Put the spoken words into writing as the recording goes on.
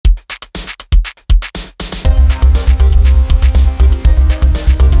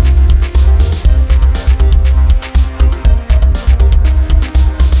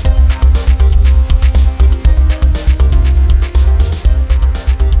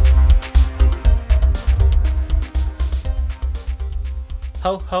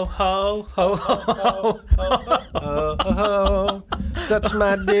Ho, ho, ho, ho, ho, ho, Oh, touch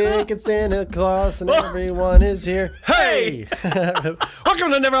my dick, it's Santa Claus, and everyone is here. Hey!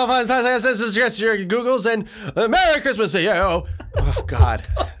 Welcome to Never All Fine Podcast. This is your Googles, and Merry Christmas to you. Oh, God.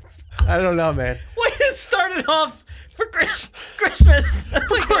 I don't know, man. Way to start it off for Christmas.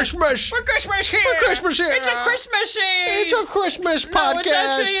 For Christmas. For Christmas here. For Christmas here. It's a Christmas Eve. It's a Christmas podcast.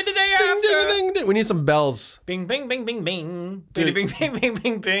 No, it's actually the day ding, after. ding, ding, ding. We need some bells. Bing, bing, bing, bing, bing. Dude. Bing, bing, bing,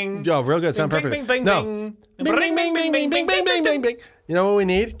 bing, bing. Yo, real good. Sound Bing, perfect. bing, bing, No. bing. Bing, bing, bing, bing, bing, bing, bing, bing, bing, bing. You know what we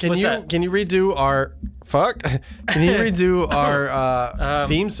need? Can What's you that? can you redo our Can you redo our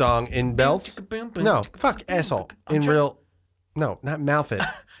theme song in bells? No, fuck asshole. In real. No, not mouth it.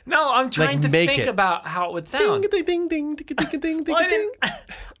 No, I'm trying to make think it. about how it would Ding, sound. ding, ding, ding, ding, ding, ding, Well, ding.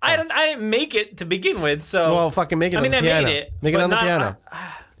 I didn't make it to begin with, so. Well, fucking make it I mean, on the I piano. made it. Make it but on the not- piano.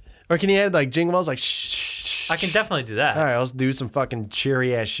 Or can you add like jingle bells? Like shh. I can definitely do that. All right, let's do some fucking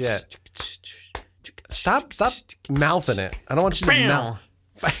cheery ass shit. Stop mouthing it. I don't want you to mouth.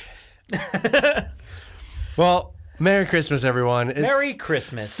 Well, Merry Christmas, everyone. It's, Merry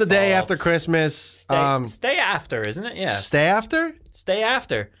Christmas. It's the day folks. after Christmas. Stay after, isn't it? Yeah. Stay after? Stay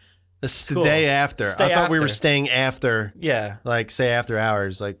after. It's the cool. day after. Stay I thought we after. were staying after, Yeah. like, say after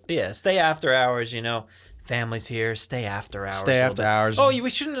hours. Like, Yeah. Stay after hours, you know. Family's here. Stay after hours. Stay a little after bit. hours. Oh, we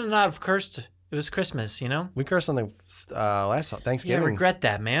shouldn't have not have cursed. It was Christmas, you know? we cursed on the last Yeah, I Thanksgiving. regret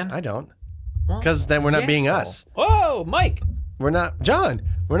that, man. I don't. Well, Because then we're not yeah, being asshole. us. Whoa, Mike. We're not, John,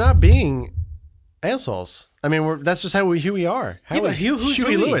 we're not being assholes. I mean, that's just who we are. Yeah, but who's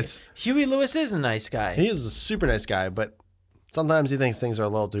Huey Lewis. Huey Lewis is a nice guy. He is a super nice guy, but sometimes he thinks things are a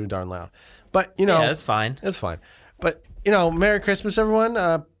little too darn loud. But, you know, Yeah, that's fine. it's fine. But, you know, Merry Christmas, everyone.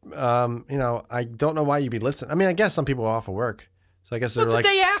 You know, I don't know why you'd be listening. I mean, I guess some people are off of work. So I guess they're What's like,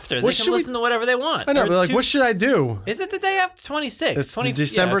 the day after? They what can should we- listen to whatever they want. I know, Or but like, two- what should I do? Is it the day after 26? It's 20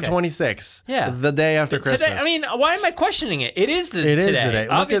 December yeah, okay. 26th. Yeah. The day after Christmas. Today, I mean, why am I questioning it? It is the it is today, the day.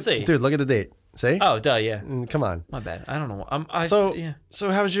 obviously. Dude, look at the date. See? Oh, duh, yeah. Come on. My bad. I don't know. Yeah. So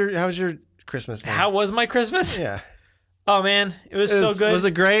how was your Christmas, man? How was my Christmas? Yeah. Oh man, it was so good. Was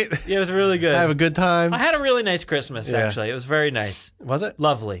it great? Yeah, it was really good. I have a good time. I had a really nice Christmas. Yeah. Actually, it was very nice. Was it?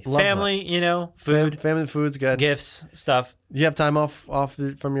 Lovely. Lovely. Family, you know, food, Family food's good. gifts, stuff. Do you have time off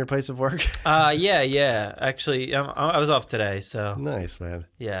from your place of work? Yeah. Actually, I was off today, so Nice, man.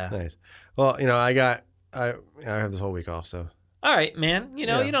 yeah. Nice. Well, you know, I have this whole week off, so All right, man. You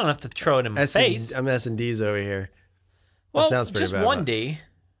know, Yeah. you don't have to throw it in my face. I'm S&D's over here. Well, sounds pretty just bad, one but- D.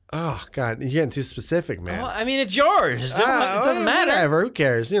 Oh God, you're getting too specific, man. Well, I mean, it's yours. It doesn't matter. Whatever. Who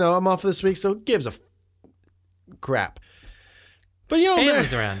cares? You know, I'm off this week, so who gives a crap. But you know,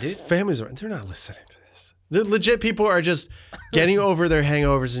 Family's man, around, dude. Families around. They're not listening to this. The legit people are just getting over their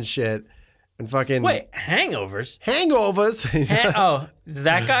hangovers and shit, and fucking Wait, hangovers? hangovers. Oh,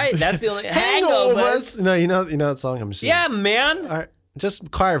 that guy? That's the only hangovers. Hangovers. No, you know that song. I'm assuming. Yeah, man. All right,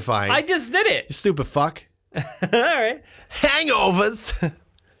 just clarifying. I just did You it. stupid fuck. All right. Hangovers.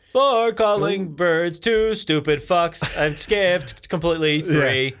 For calling birds two stupid fucks. I've skipped completely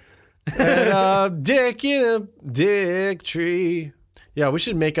 3. And dick in a dick tree. Yeah, we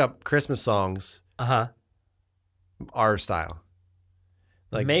should make up Christmas songs Uh-huh. our style.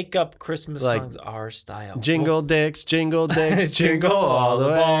 Like Make up Christmas like songs our style. jingle dicks, jingle all the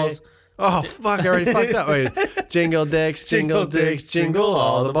way. balls. Oh fuck! I already fucked up. Wait, jingle dicks, jingle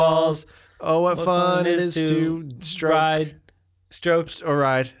all the balls. Oh, what fun it is to stroke ride, strokes, or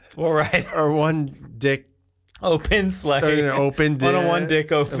ride or ride, or one dick open or sleigh. an open dick On a one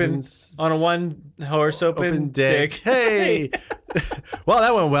dick open. On a one horse open dick. Hey, well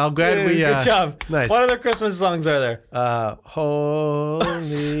that went well. Glad Dude, we. good job. Nice. What other Christmas songs are there?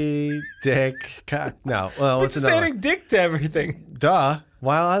 Holy dick. God, no. Well, what's It's another? standing dick to everything. Duh.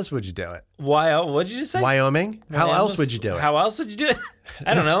 Why else would you do it? Why? What did you just say? Wyoming? How else would you do it? How else would you do it?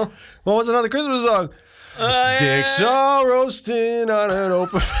 I don't know. What was another Christmas song? Dicks are roasting on an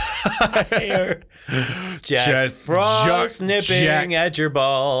open fire. Jack Jack- Frost nipping Jack- at your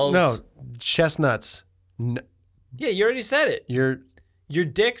balls. No, chestnuts. Yeah, you already said it. Your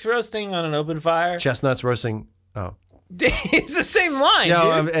dick's roasting on an open fire. chestnuts roasting. Oh. It's the same line,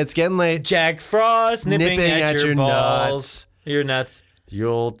 No, dude. it's getting late. Jack Frost nipping at your balls. nuts. Your nuts.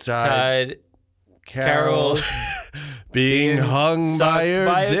 Yuletide Tide carols being hung sucked by your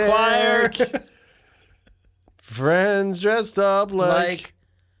by a dick. choir. Friends dressed up like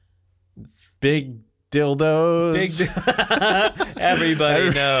big dildos. Everybody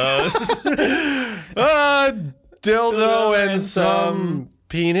knows. A dildo and some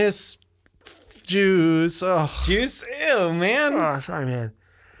penis juice. Oh, Juice? Ew, man. sorry, man.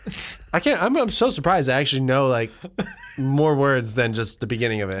 I'm so surprised I actually know like more words than just the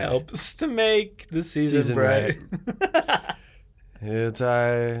beginning of it. Helps to make the season bright. It's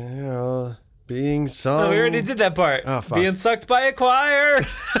being sung. No, we already did that part. Oh, fuck. Being sucked by a choir.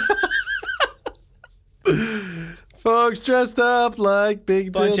 Folks dressed up like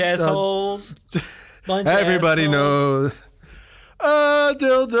big Bunch assholes. Bunch everybody assholes. knows.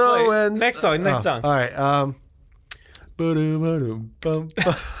 Dildo Wait, and next song. All right.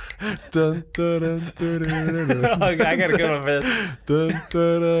 I gotta go over this.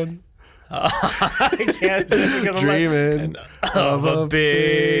 I can't think of the Dreaming of a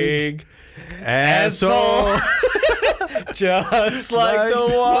big asshole. just like the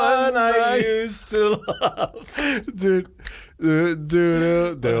one I used to love. Dude.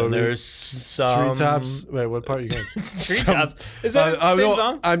 There's some Treetops. Wait, what part are you going? Treetops. Is that the same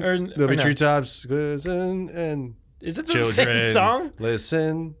song? There'll be no? treetops. Listen and Is it the children. same song?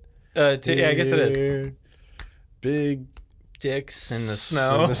 Listen. Yeah, I guess it is. Hear Big Dicks in the in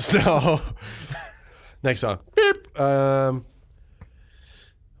snow. the snow. Next song. Beep.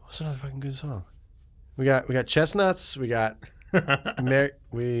 What's another fucking good song? We got chestnuts. We got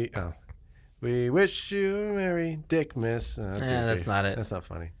we wish you a merry dick miss. That's easy. That's not it. That's not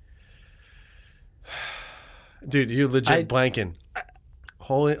funny. Dude, you legit blanking.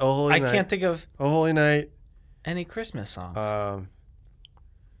 Holy I night. can't think of Oh holy night. any Christmas songs.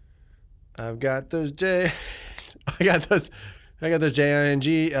 I've got those I got those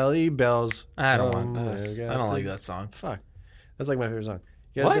JINGLE bells. I don't want that. I don't like that song. Fuck. That's like my favorite song.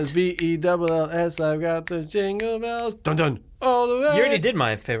 Got What? those BELLS. I've got those jingle bells. Dun dun. All the way. You already did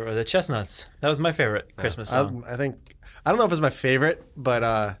my favorite, the Chestnuts. That was my favorite Christmas song. I think I don't know if it's my favorite, but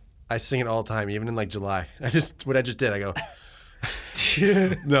I sing it all the time, even in like July. What I just did, I go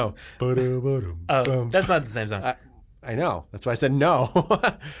no. Oh, that's not the same song. I know. That's why I said no. What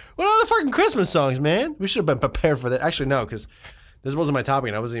are the fucking Christmas songs, man? We should have been prepared for that. Actually, no, because this wasn't my topic,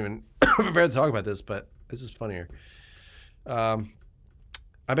 and I wasn't even prepared to talk about this. But this is funnier. I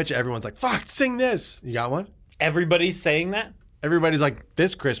bet you everyone's like, "Fuck, sing this." You got one? Everybody's saying that? Everybody's like,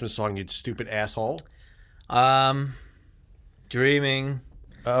 "This Christmas song, you stupid asshole." Dreaming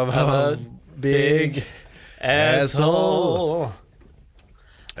Of a big asshole.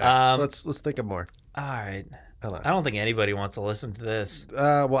 Let's think of more. All right. Hold on. I don't think anybody wants to listen to this.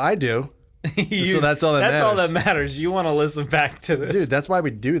 Well, I do. So that's all that That's all matters. that matters. You want to listen back to this. Dude, that's why we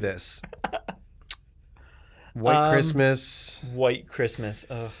do this. White Christmas. White Christmas.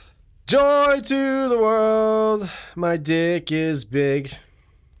 Ugh. Joy to the world. My dick is big.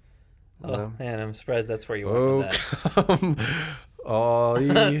 Oh, man, I'm surprised that's where you went Oh, with that. come all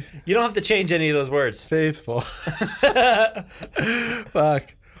ye You don't have to change any of those words. faithful. Fuck.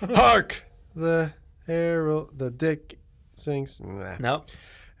 Hark! The herald, the dick sings. Nah. Nope.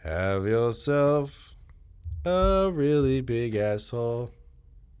 Have yourself a really big asshole.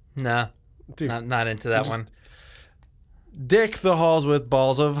 Nah. Dude, Not into that one. Dick the halls with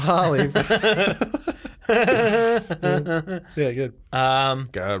balls of holly. Yeah, good.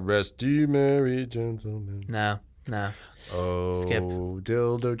 God rest you, merry gentlemen. No. Oh, Skip.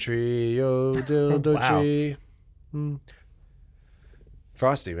 dildo tree, oh, dildo Wow. tree.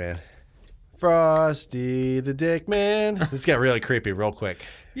 Frosty, man. Frosty the dick man. This got really creepy real quick.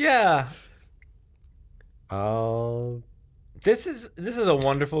 Yeah. Oh. This is a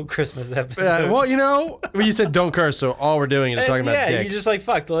wonderful Christmas episode. Well, you said don't curse, so all we're doing is just talking about dicks. you just like,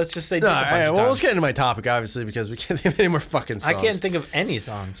 fuck, let's just say dick No, a bunch well, of let's times. get into my topic, obviously, because we can't think of any more fucking songs. I can't think of any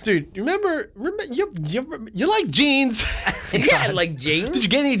songs. Dude, you remember you like jeans? Yeah, like jeans. Did you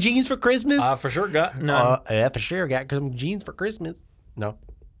get any jeans for Christmas? For sure got no. Yeah, for sure. Got some jeans for Christmas. No.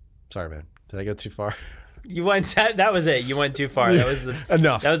 Sorry, man. Did I go too far? You went that was it. You went too far. That was the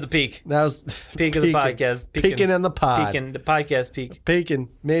Enough. That was the peak. That was Peak of the podcast. Peeking on the pod. Peaking the podcast peak. Peeking.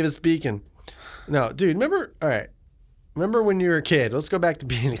 Mavis peeking. No, dude, remember, all right. Remember when you were a kid? Let's go back to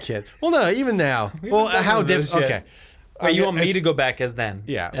being a kid. Well, no, even now. Well, done how this different? yet. Okay. Wait, you want me It's- to go back as then?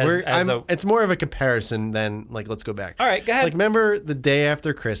 Yeah, As it's more of a comparison than like let's go back. All right, go ahead. Like remember the day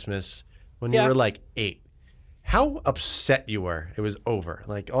after Christmas when you Yeah. were like 8? How upset you were. It was over.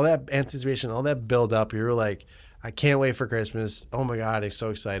 Like all that anticipation, all that build up. You were like, I can't wait for Christmas. Oh my God, I'm so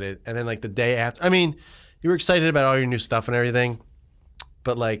excited. And then like the day after, I mean, you were excited about all your new stuff and everything,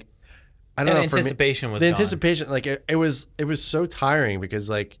 but like, I don't And know. for me- anticipation was the gone. anticipation. Like it was so tiring because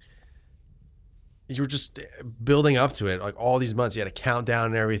like you were just building up to it. Like all these months, you had a countdown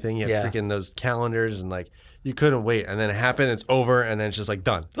and everything. You had Yeah. freaking those calendars and like you couldn't wait. And then it happened. It's over. And then it's just like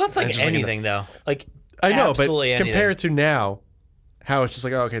done. Well, that's And like it's just anything though. Like I know, but absolutely anything. compared to now, how it's just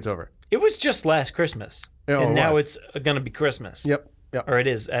like, oh, okay, it's over. It was just last Christmas, Yeah, and it now was. it's gonna be Christmas. Yep. Yeah. Or it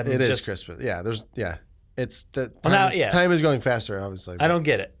is. I mean, It is just, Christmas. Yeah, it's the time, Well, now, is, yeah. time is going faster, obviously. I don't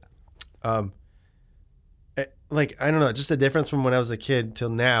get it. Like, I don't know, just the difference from when I was a kid till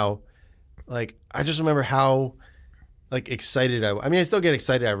now. Like, I just remember how, like, excited I mean, I still get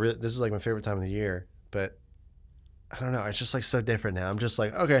excited. This is, like, my favorite time of the year. But, I don't know. It's just, like, so different now. I'm just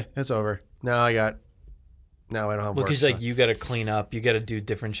like, okay, it's over. Now I don't have work. Because, like, you got to clean up. You got to do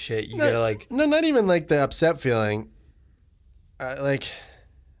different shit. You got to, like... No, not even, like, the upset feeling. Like,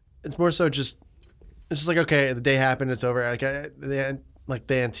 it's more so just... It's just like, okay, the day happened. It's over. Like,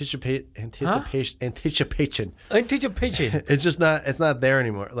 the anticipation. Anticipation. It's just not. It's not there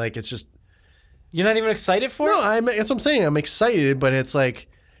anymore. Like, it's just. You're not even excited for it? No, that's what I'm saying. I'm excited, but it's like,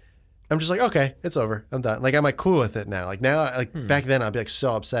 I'm just like, okay, it's over. I'm done. Like, I'm like cool with it now. Like now, like back then, I'd be like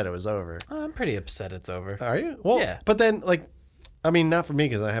so upset it was over. I'm pretty upset it's over. Are you? Well, yeah. But then, like, I mean, not for me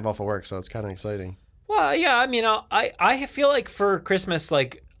because I have off of work, so it's kind of exciting. Well, yeah. I mean, I feel like for Christmas,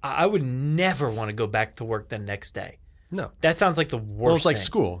 like, I would never want to go back to work the next day. No. That sounds like the worst. Well, it's like thing.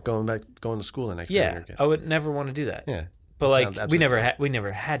 school. Going to school the next day. Yeah, I would never want to do that. Yeah. But like we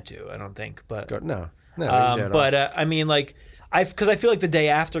never had to. I don't think. But no. But I mean, like because I feel like the day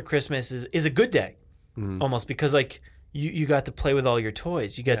after Christmas is a good day, almost because like you got to play with all your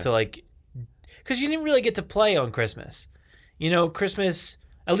toys. You got to like because you didn't really get to play on Christmas. You know, Christmas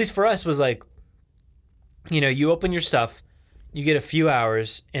at least for us was like, you know, you open your stuff, you get a few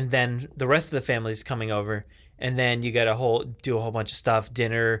hours, and then the rest of the family's coming over. And then you got to do a whole bunch of stuff,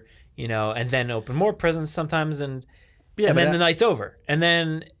 dinner, you know, and then open more presents sometimes, and then the night's over. And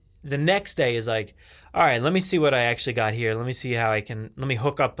then the next day is like, all right, let me see what I actually got here. Let me see how let me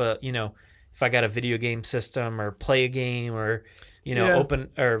hook up if I got a video game system or play a game or, open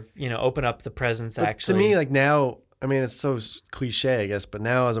up the presents but actually. To me, like now, I mean, it's so cliche, I guess, but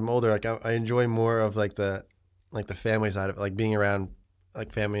now as I'm older, like I enjoy more of like the family side of it, like being around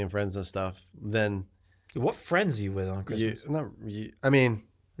like family and friends and stuff than. What friends are you with on Christmas? I mean,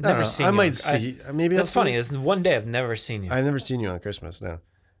 never seen you. I might see. Maybe that's funny. It's one day I've never seen you. I've never seen you on Christmas. No,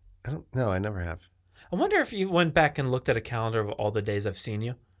 I don't. No, I never have. I wonder if you went back and looked at a calendar of all the days I've seen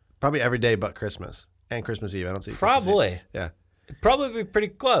you. Probably every day but Christmas and Christmas Eve. I don't see. Probably. Eve. Yeah. It'd probably be pretty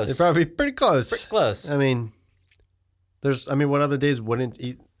close. It'd probably be pretty close. Pretty close. I mean, what other days wouldn't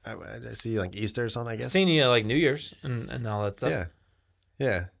eat? I see like Easter or something. I guess. Seen you like New Year's and all that stuff. Yeah.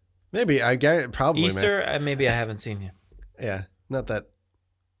 Yeah. Maybe I get it. Probably Easter. Maybe I haven't seen you. Yeah, not that.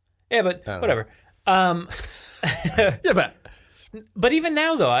 Yeah, but whatever. Yeah, but even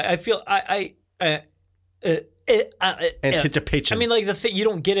now though, I feel anticipation. I mean, like you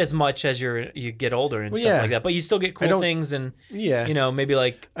don't get as much as you get older and stuff like that, but you still get cool things and maybe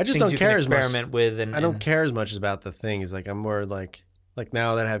like I just things don't care as much. Experiment with and I don't care as much about the things. Like I'm more like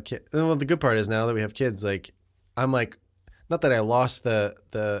now that I have kids. Well, the good part is now that we have kids, like I'm like. Not that I lost the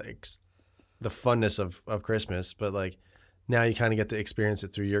funness of Christmas, but like now you kind of get to experience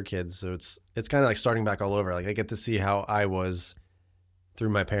it through your kids. So it's kind of like starting back all over. Like I get to see how I was through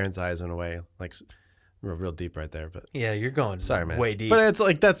my parents' eyes in a way. Like real deep right there. But yeah, you're going way deep. But it's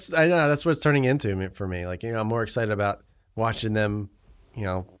like I know that's what it's turning into for me. Like I'm more excited about watching them,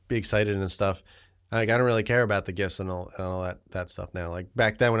 be excited and stuff. Like I don't really care about the gifts and all that stuff now. Like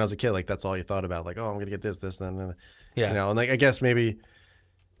back then when I was a kid, like that's all you thought about. Like I'm gonna get this, and yeah. And like I guess maybe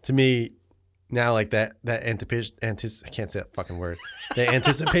to me now like that anticipation I can't say that fucking word. The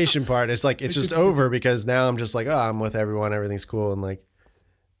anticipation part is like it's just over because now I'm just like, oh, I'm with everyone, everything's cool, and like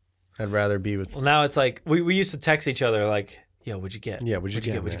I'd rather be with. Well, now it's like we used to text each other like, yo, what'd you get? Yeah, what'd you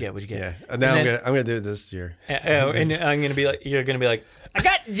get? What'd you get? Yeah. And now I'm gonna do it this year. And I'm gonna be like, you're gonna be like, I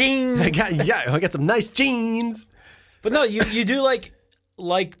got jeans. I got some nice jeans. But no, you do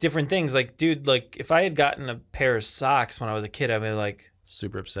like different things. Like, dude, like if I had gotten a pair of socks when I was a kid, I'd be like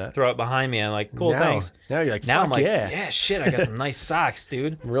super upset. Throw it behind me. I'm like, cool, thanks. Now you're like, now I'm like, yeah, shit, I got some nice socks,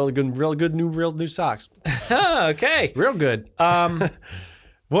 dude. Real good new socks. Okay. Real good.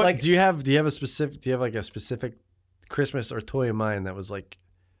 What like, do you have a specific Christmas or toy in mind that was like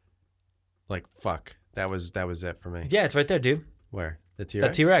fuck, that was it for me? Yeah, it's right there, dude. Where? The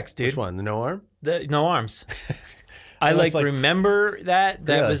T-Rex? The T-Rex, dude. Which one? The no arm? The no arms. I remember that.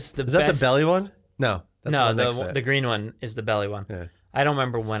 That was the best. Is that the belly one? No. That's the green one is the belly one. Yeah. I don't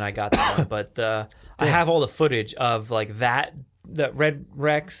remember when I got that one, but I have all the footage of like that Red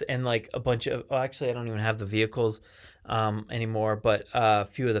Rex and like a bunch of. Well, actually, I don't even have the vehicles anymore, but a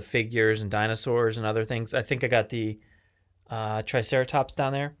few of the figures and dinosaurs and other things. I think I got the Triceratops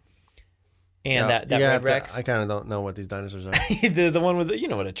down there. And that Red Rex. I kind of don't know what these dinosaurs are. the one with the,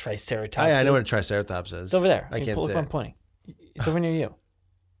 what a Triceratops is. I know what a Triceratops is. It's over there. I can't see it. I'm pointing. It's over near you.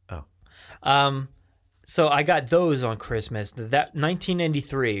 Oh. So I got those on Christmas. That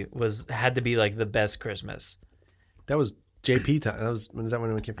 1993 had to be like the best Christmas. That was JP time.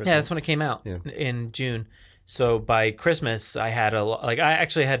 When it came first? Yeah, that's when it came out in June. So by Christmas, I had I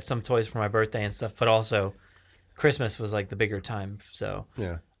actually had some toys for my birthday and stuff, but also Christmas was like the bigger time. So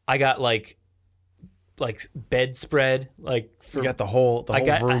yeah, I got like bedspread, you got the whole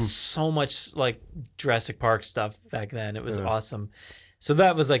room. So much like Jurassic Park stuff back then. It was awesome. So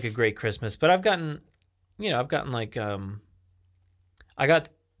that was like a great Christmas. But I've gotten like I got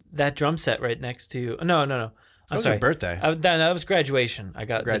that drum set right next to no. That was your birthday. That was graduation. I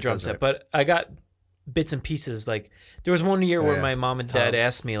got the drum set, but I got bits and pieces. Like there was one year where my mom and dad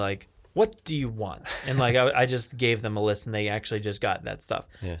asked me like, "What do you want?" And like I just gave them a list, and they actually just got that stuff.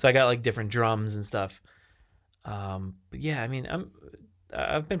 Yeah. So I got like different drums and stuff. But yeah, I mean,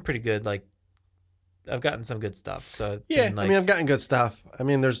 I've been pretty good. Like I've gotten some good stuff. So yeah, I mean, I've gotten good stuff. I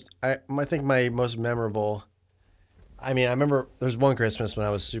mean, I think my most memorable. I mean, I remember there was one Christmas when I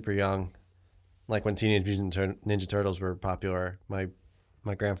was super young. Like when Teenage Mutant Ninja Turtles were popular, my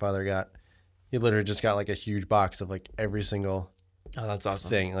grandfather he literally just got like a huge box of like every single that's awesome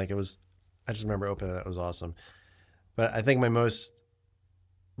thing. Like I just remember opening it. It was awesome. But I think my most,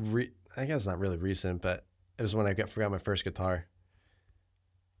 I guess not really recent, but it was when I forgot my first guitar.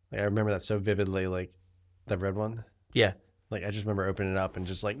 Like I remember that so vividly, like that red one. Yeah. Like I just remember opening it up and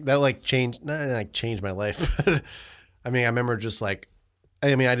just like that like changed my life. But I mean, I remember just like. I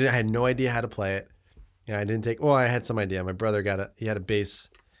had no idea how to play it. Yeah, I had some idea. My brother he had a bass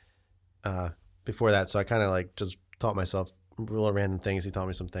before that, so I kind of like just taught myself little random things. He taught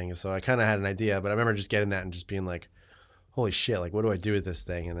me some things, so I kind of had an idea. But I remember just getting that and just being like, "Holy shit! Like, what do I do with this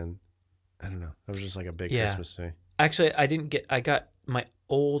thing?" And then I don't know. It was just like a big Christmas to me. Actually, I got my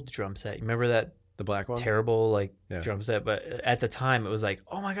old drum set. You remember that? The black one? Terrible drum set, but at the time it was like,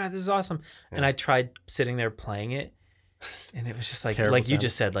 "Oh my god, this is awesome!" Yeah. And I tried sitting there playing it. And it was just like Terrible you sound.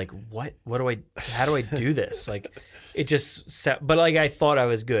 just said, like, how do I do this? Like, it just but like I thought I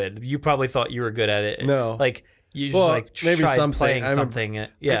was good. You probably thought you were good at it. No. Like you just like maybe tried playing something. Yeah.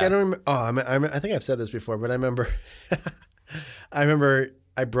 Like, I don't remember. I think I've said this before, but I remember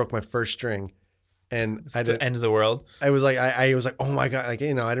I broke my first string and I did the end of the world. I was like, I was like, oh my God. Like,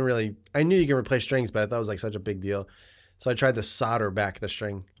 I knew you can replace strings, but I thought it was like such a big deal. So I tried to solder back the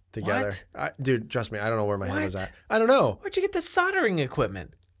string together. Dude, trust me, I don't know where my head was at. I don't know. Where'd you get the soldering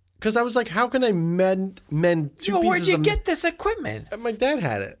equipment? Because I was like, how can I mend two pieces where'd you get this equipment? My dad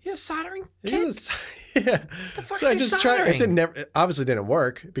had it. You're a soldering kid? Yeah. The fuck is he soldering? It obviously didn't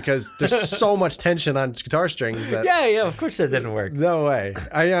work because there's so much tension on guitar strings. That, yeah, of course that didn't work. No way.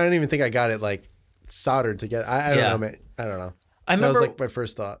 I don't even think I got it like soldered together. I don't know, man. I don't know. I remember that was like my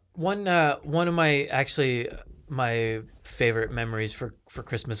first thought. One of my favorite memories for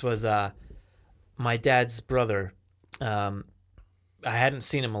Christmas was my dad's brother. I hadn't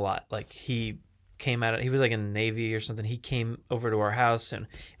seen him a lot. Like he was like in the Navy or something. He came over to our house and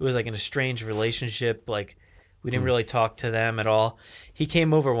it was like an estranged relationship. Like we didn't really talk to them at all. He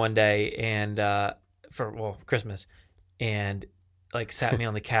came over one day and for Christmas and like sat me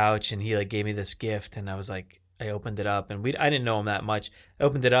on the couch and he like gave me this gift and I was like, I opened it up and I didn't know him that much. I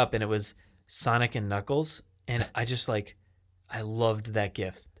opened it up and it was Sonic and Knuckles. And I just I loved that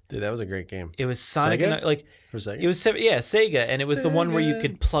gift. Dude, that was a great game. It was Sonic Sega? For Sega? It was Sega, and it was the one where you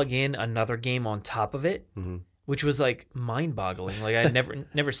could plug in another game on top of it, which was like mind-boggling. Like I'd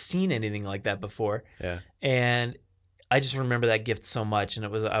never seen anything like that before. Yeah. And I just remember that gift so much, and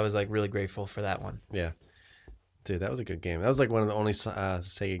I was like really grateful for that one. Yeah. Dude, that was a good game. That was like one of the only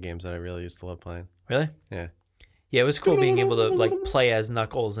Sega games that I really used to love playing. Really? Yeah. Yeah, it was cool being able to like play as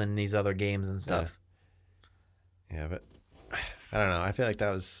Knuckles in these other games and stuff. Yeah, but I don't know. I feel like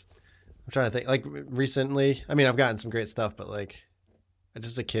that was. I'm trying to think. Like recently, I mean, I've gotten some great stuff, but like,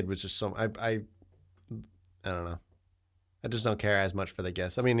 just a kid was just so. I don't know. I just don't care as much for the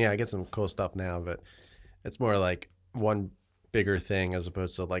gifts. I mean, yeah, I get some cool stuff now, but it's more like one bigger thing as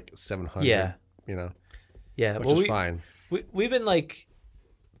opposed to like 700. Yeah. You know. Yeah, which is fine. We've been like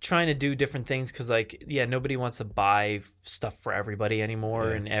trying to do different things because like nobody wants to buy stuff for everybody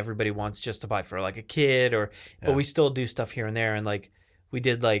anymore, and everybody wants just to buy for like a kid but we still do stuff here and there, and like we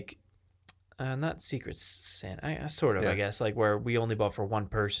did like not Secret Santa, sort of I guess, like where we only bought for one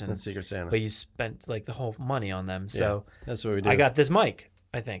person. That's Secret Santa, but you spent like the whole money on them. So that's what we did. I got this mic,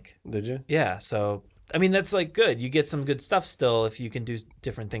 I think. Did you? Yeah. So I mean that's like good. You get some good stuff still if you can do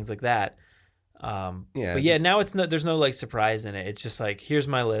different things like that. But now there's no like surprise in it. It's just like, here's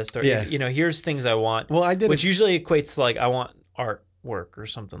my list, or here's things I want. Well, I did, which usually equates to like I want artwork or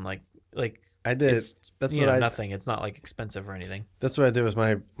something like I did. It's That's what nothing. It's not like expensive or anything. That's what I did with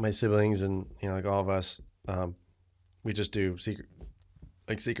my siblings and like all of us. We just do secret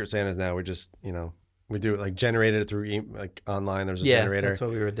Santas now. We just we do it like generated through like online. There's a generator. That's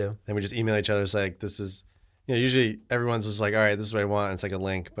what we would do. And we just email each other. It's like this is usually everyone's just like, all right, this is what I want. And it's like a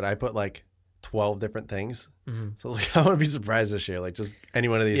link, but I put like 12 different things. Mm-hmm. So I was like, I want to be surprised this year. Like just any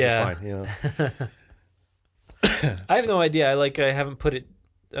one of these is fine. I have no idea. I haven't put it.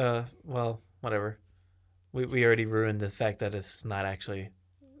 Well, whatever. We already ruined the fact that it's not actually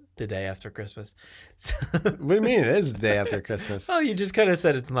the day after Christmas. What do you mean? It is the day after Christmas. Oh, you just kind of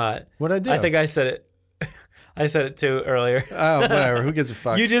said it's not. What'd I do? I think I said it. I said it too earlier. Oh, whatever. Who gives a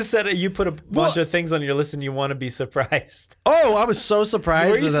fuck? You just said it. You put a bunch of things on your list and you want to be surprised. Oh, I was so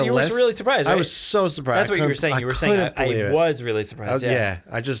surprised. You were really surprised, right? I was so surprised. That's what you were saying. You were saying I was really surprised.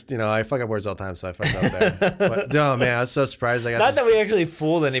 I just, I fuck up words all the time, so I fucked up there. But, oh, man, I was so surprised. I got Not that we actually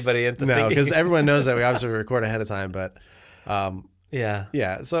fooled anybody into thinking. No, because everyone knows that we obviously record ahead of time, but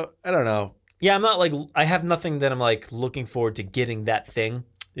yeah. So, I don't know. Yeah, I'm not like, I have nothing that I'm like looking forward to getting that thing.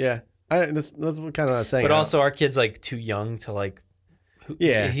 Yeah. That's kind of what I was saying. But also, our kid's like too young to like.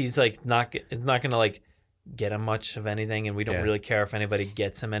 Yeah. He's like it's not gonna like get him much of anything, and we don't really care if anybody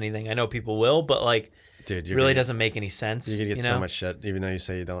gets him anything. I know people will, but like, dude, really doesn't make any sense. You're gonna get so much shit, even though you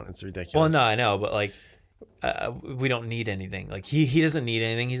say you don't. It's ridiculous. Well, no, I know, but like, we don't need anything. Like he doesn't need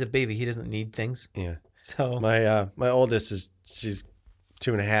anything. He's a baby. He doesn't need things. Yeah. So my oldest she's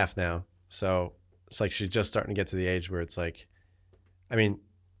 2.5 now, so it's like she's just starting to get to the age where it's like, I mean.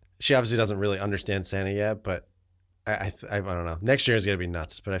 She obviously doesn't really understand Santa yet, but I don't know. Next year is going to be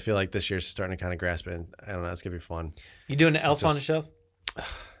nuts, but I feel like this year's starting to kind of grasp it. And I don't know. It's going to be fun. You doing an elf on the shelf?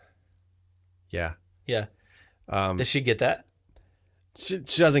 Yeah. Yeah. Does she get that? She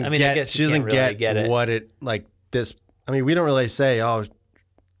doesn't get. She doesn't really get it. What it like this. I mean, we don't really say, "Oh,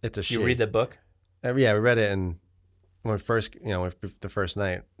 it's a." You read the book? Yeah, we read it when the first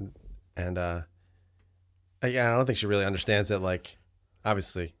night, and I don't think she really understands it. Like.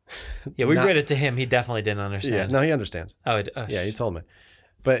 Obviously. Yeah, we read it to him. He definitely didn't understand. Yeah, no, he understands. Yeah, he told me.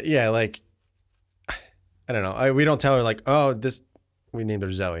 But yeah, like, I don't know. We don't tell her like, oh, we named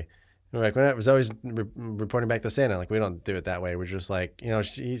her Zoe. We're like, Zoe's reporting back to Santa. Like, we don't do it that way. We're just like,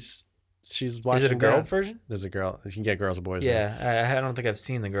 she's watching. Is it a girl version? There's a girl. You can get girls or boys. Yeah, I don't think I've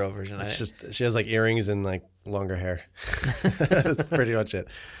seen the girl version. It's just she has like earrings and like longer hair. That's pretty much it.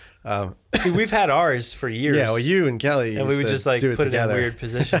 See, we've had ours for years. Yeah, well, you and Kelly, and we would just like put it in weird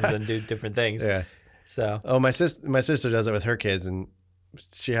positions and do different things. Yeah. So. Oh, my sister does it with her kids, and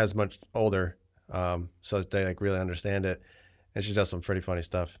she has much older, so they like really understand it, and she does some pretty funny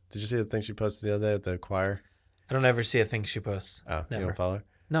stuff. Did you see the thing she posted the other day at the choir? I don't ever see a thing she posts. Oh, never. You don't follow her?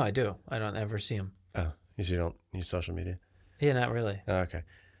 No, I do. I don't ever see them. Oh, you don't use social media? Yeah, not really. Oh, okay.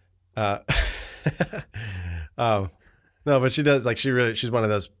 No, but she does. Like she's one of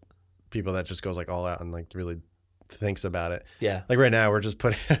those people that just goes like all out and like really thinks about it. Yeah. Like right now we're just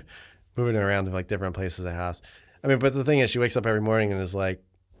moving her around to like different places of the house. I mean, but the thing is she wakes up every morning and is like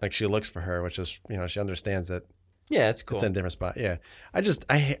she looks for her, which is, she understands it. Yeah, it's cool. It's in a different spot. Yeah. I just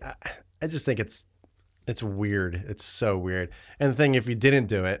think it's weird. It's so weird. And the thing, if you didn't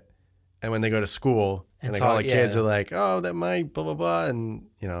do it and when they go to school and like all the kids are like, oh, that might blah, blah, blah. And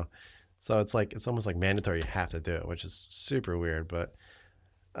so it's like, it's almost like mandatory. You have to do it, which is super weird. But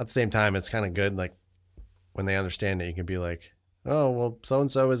at the same time, it's kind of good. Like when they understand it, you can be like, oh, well,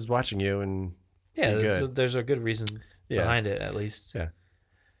 so-and-so is watching you. And there's a good reason behind it, at least. Yeah.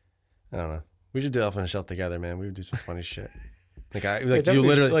 I don't know. We should do Elf on a Shelf together, man. We would do some funny shit. You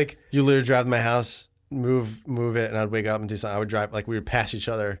literally drive to my house, move it, and I'd wake up and do something. I would drive, we would pass each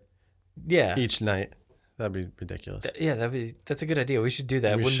other each night. That'd be ridiculous. That's a good idea. We should do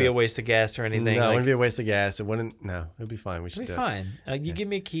that. It wouldn't be a waste of gas or anything. No, it wouldn't be a waste of gas. It'd be fine. It'd be fine. You give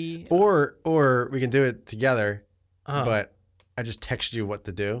me a key. Or we can do it together, but I just text you what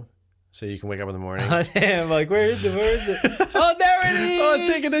to do so you can wake up in the morning. Damn, where is it? Oh, there it is. Oh,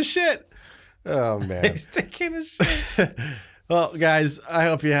 it's taking a shit. Oh, man. He's taking a shit. Well, guys, I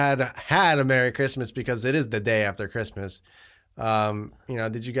hope you had a Merry Christmas because it is the day after Christmas.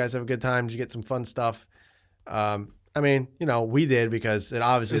 Did you guys have a good time? Did you get some fun stuff? We did because it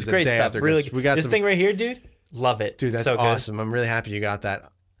obviously is the day after Christmas. We got this thing right here, dude. Love it. Dude, that's so awesome. Good. I'm really happy you got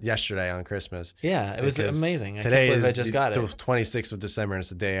that yesterday on Christmas. Yeah, it was amazing. Today is I just got it. 26th of December, and it's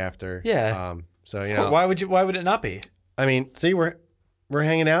the day after. Yeah. Why would it not be? I mean, see, we're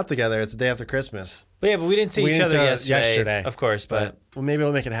hanging out together. It's the day after Christmas. But we didn't see each other yesterday. Of course, but maybe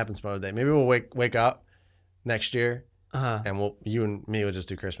we'll make it happen some other day. Maybe we'll wake up next year and you and me would just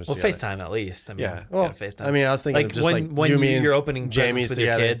do Christmas. Well, together. FaceTime at least. I mean, Yeah. Well, FaceTime. I mean, I was thinking like of just when you, me, and you're opening presents Jamie's with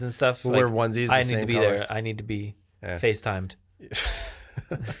together. your kids and stuff. We'll wear like, onesies. I the need same to be color. there. I need to be FaceTimed.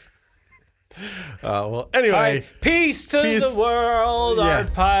 Well, anyway. All right. Peace to the world. Yeah. Our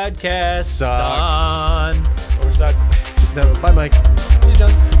podcast Sucks. done. Or sucks. No, bye, Mike.